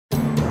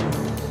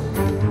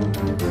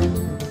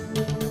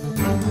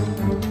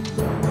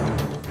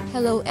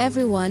Hello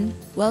everyone,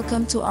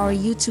 welcome to our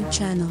YouTube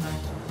channel.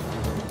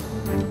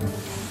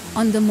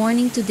 On the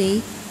morning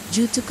today,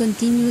 due to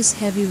continuous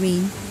heavy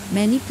rain,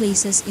 many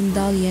places in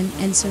Dalian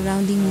and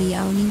surrounding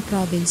Liaoning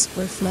province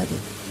were flooded.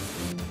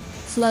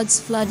 Floods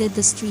flooded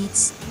the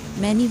streets,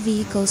 many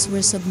vehicles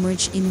were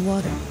submerged in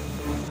water.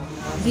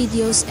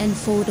 Videos and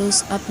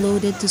photos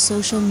uploaded to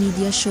social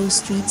media show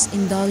streets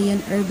in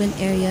Dalian urban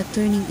area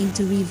turning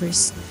into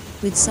rivers,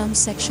 with some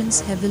sections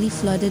heavily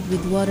flooded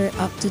with water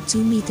up to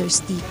 2 meters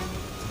deep.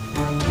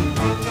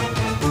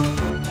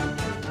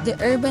 The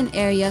urban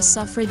area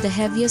suffered the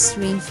heaviest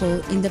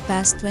rainfall in the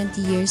past 20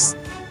 years,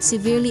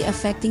 severely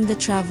affecting the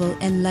travel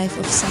and life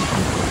of some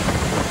people.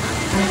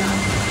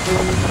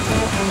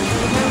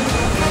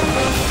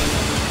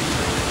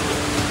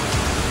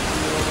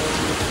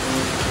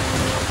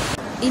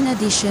 In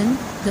addition,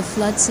 the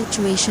flood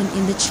situation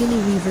in the Chili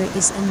River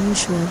is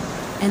unusual,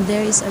 and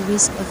there is a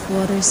risk of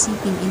water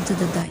seeping into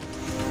the dike.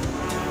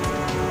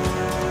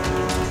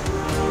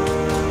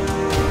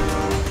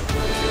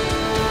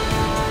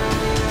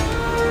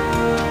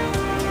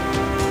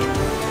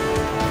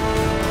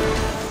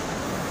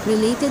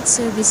 Related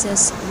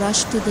services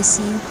rushed to the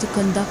scene to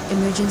conduct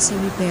emergency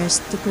repairs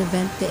to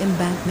prevent the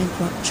embankment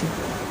rupture.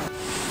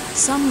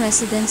 Some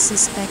residents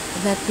suspect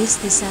that this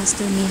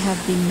disaster may have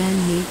been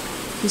man-made,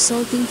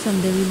 resulting from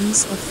the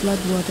release of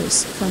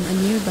floodwaters from a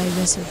nearby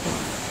reservoir.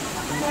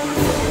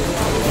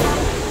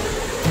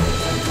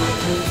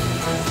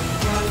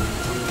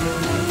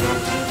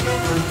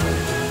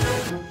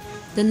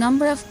 The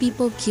number of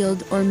people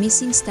killed or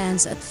missing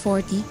stands at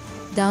 40,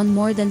 down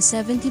more than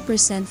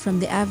 70%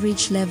 from the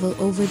average level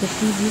over the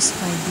previous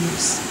 5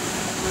 years.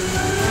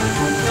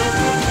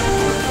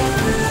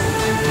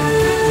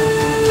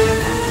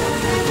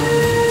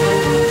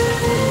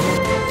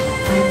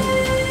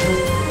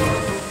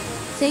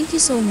 Thank you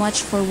so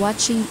much for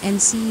watching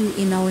and see you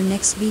in our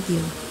next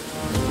video.